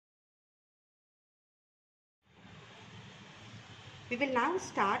We will now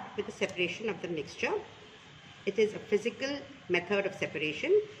start with the separation of the mixture. It is a physical method of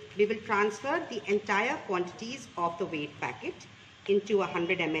separation. We will transfer the entire quantities of the weight packet into a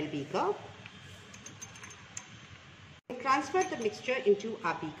 100 ml beaker. We transfer the mixture into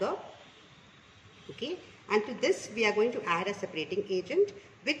our beaker. Okay, and to this we are going to add a separating agent,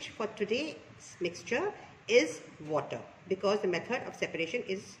 which for today's mixture is water, because the method of separation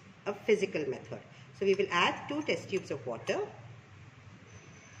is a physical method. So we will add 2 test tubes of water.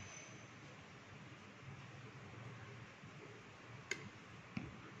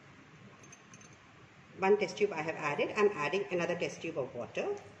 One test tube I have added. I am adding another test tube of water.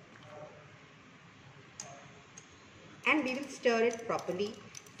 And we will stir it properly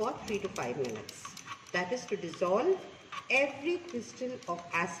for 3 to 5 minutes. That is to dissolve every crystal of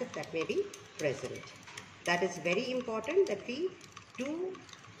acid that may be present. That is very important, that we do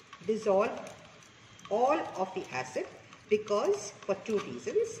dissolve all of the acid, because for 2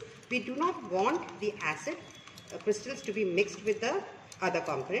 reasons. We do not want the acid crystals to be mixed with the other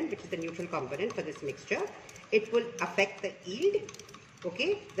component, which is the neutral component for this mixture. It will affect the yield.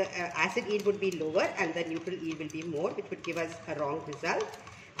 Okay, the acid yield would be lower and the neutral yield will be more, which would give us a wrong result.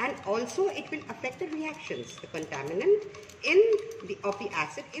 And also it will affect the reactions. The contaminant of the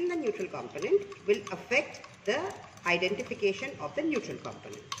acid in the neutral component will affect the identification of the neutral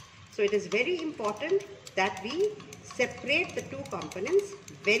component. So it is very important that we separate the 2 components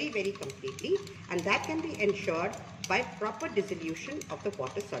very, very completely, and that can be ensured by proper dissolution of the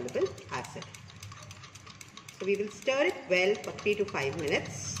water soluble acid. So we will stir it well for 3 to 5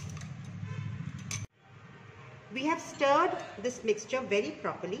 minutes. We have stirred this mixture very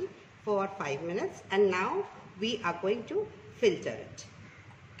properly for 5 minutes, and now we are going to filter it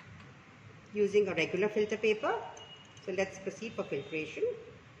using a regular filter paper. So let's proceed for filtration.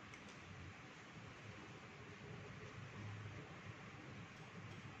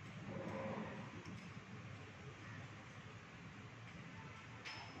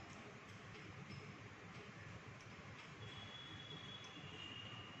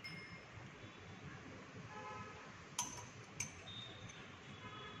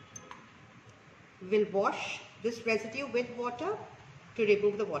 We will wash this residue with water to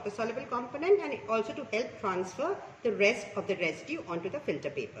remove the water soluble component, and also to help transfer the rest of the residue onto the filter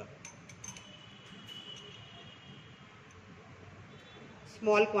paper.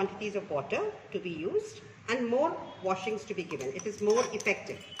 Small quantities of water to be used and more washings to be given. It is more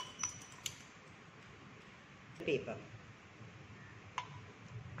effective. Paper.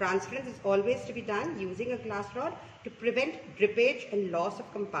 Transference is always to be done using a glass rod to prevent drippage and loss of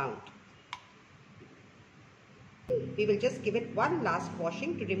compound. We will just give it one last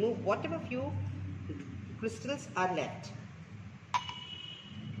washing to remove whatever few crystals are left.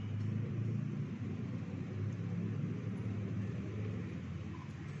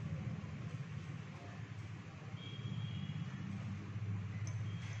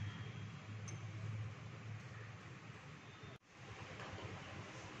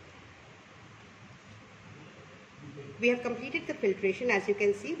 We have completed the filtration. As you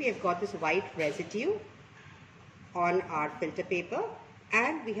can see, we have got this white residue on our filter paper,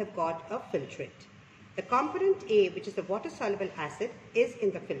 and we have got a filtrate. The component A, which is the water soluble acid, is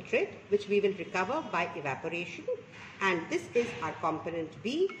in the filtrate, which we will recover by evaporation, and this is our component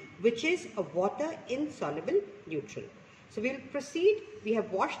B, which is a water insoluble neutral. So we will proceed. We have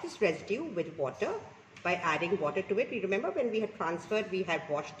washed this residue with water by adding water to it. We remember when we had transferred, we had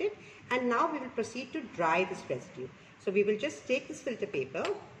washed it, and now we will proceed to dry this residue. So we will just take this filter paper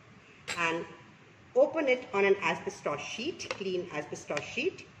and open it on an asbestos sheet, clean asbestos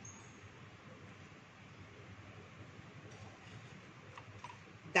sheet.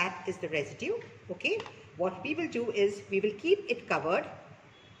 That is the residue. Okay, what we will do is we will keep it covered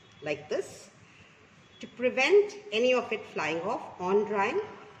like this to prevent any of it flying off on drying.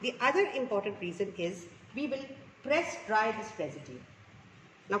 The other important reason is we will press dry this residue.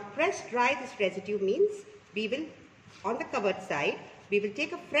 Now press dry this residue means we will, on the covered side, we will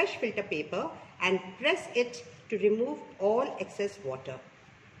take a fresh filter paper and press it to remove all excess water.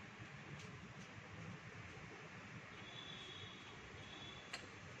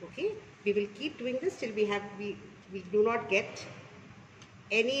 Okay, we will keep doing this till we do not get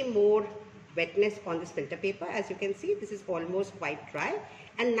any more wetness on this filter paper. As you can see, this is almost quite dry,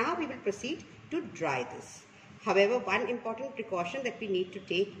 and now we will proceed to dry this. However, one important precaution that we need to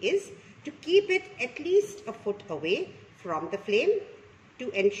take is to keep it at least a foot away from the flame to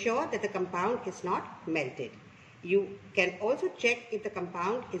ensure that the compound is not melted. You can also check if the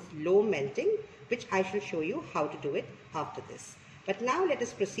compound is low melting, which I shall show you how to do it after this. But now let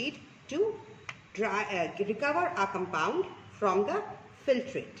us proceed to recover our compound from the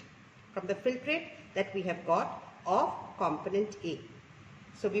filtrate that we have got of component A.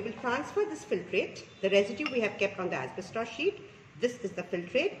 So we will transfer this filtrate, the residue we have kept on the asbestos sheet. This is the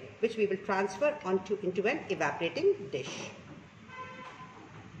filtrate which we will transfer into an evaporating dish.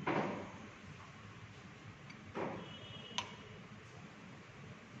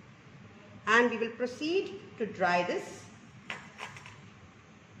 And we will proceed to dry this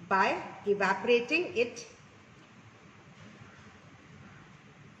by evaporating it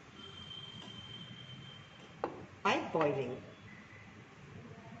by boiling.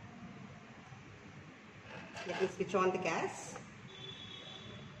 Let me switch on the gas.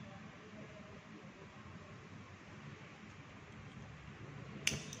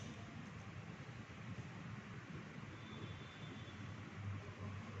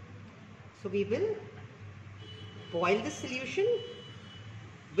 So we will boil the solution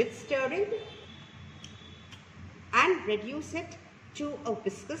with stirring and reduce it to a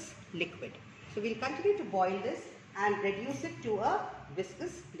viscous liquid. So we'll continue to boil this and reduce it to a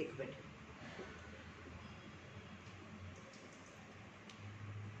viscous liquid.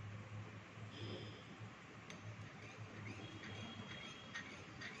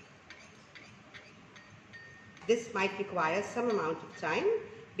 This might require some amount of time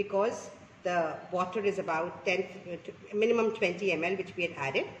because the water is about minimum 20 ml which we had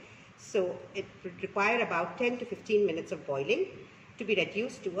added. So it would require about 10 to 15 minutes of boiling to be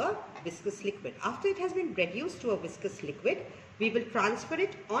reduced to a viscous liquid. After it has been reduced to a viscous liquid, we will transfer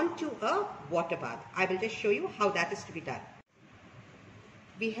it onto a water bath. I will just show you how that is to be done.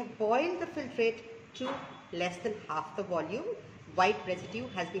 We have boiled the filtrate to less than half the volume. White residue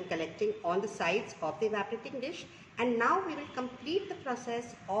has been collecting on the sides of the evaporating dish, and now we will complete the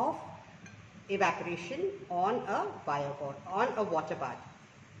process of evaporation on a water bath.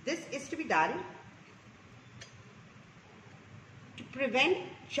 This is to be done to prevent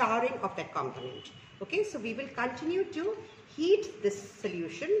charring of that component. Okay, so we will continue to heat this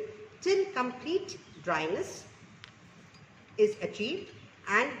solution till complete dryness is achieved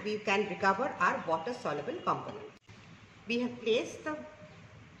and we can recover our water soluble component. We have placed the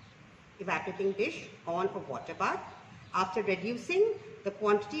evaporating dish on a water bath after reducing the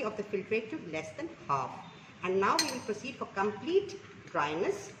quantity of the filtrate to less than half. And now we will proceed for complete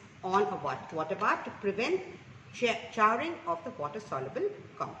dryness on a water bath to prevent charring of the water soluble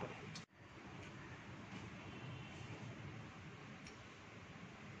component.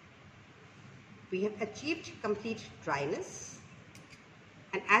 We have achieved complete dryness,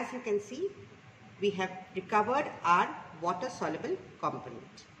 and as you can see, we have recovered our water soluble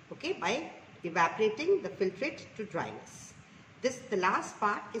component, okay, by evaporating the filtrate to dryness. The last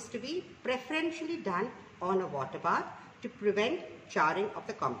part is to be preferentially done on a water bath to prevent charring of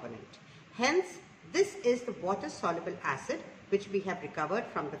the component. Hence, this is the water soluble acid which we have recovered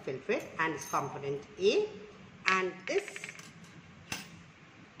from the filtrate and its component A, and this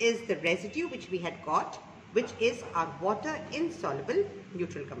is the residue which we had got, which is our water insoluble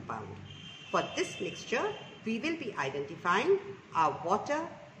neutral compound. For this mixture, we will be identifying our water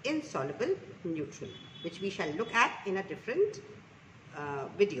insoluble neutral, which we shall look at in a different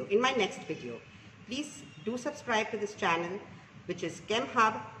video, in my next video. Please do subscribe to this channel, which is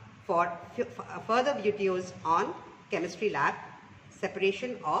Chem-Hub, for further videos on chemistry lab,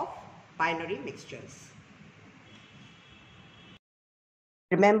 separation of binary mixtures.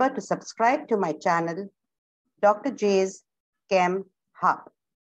 Remember to subscribe to my channel, Dr. J's Chem-Hub.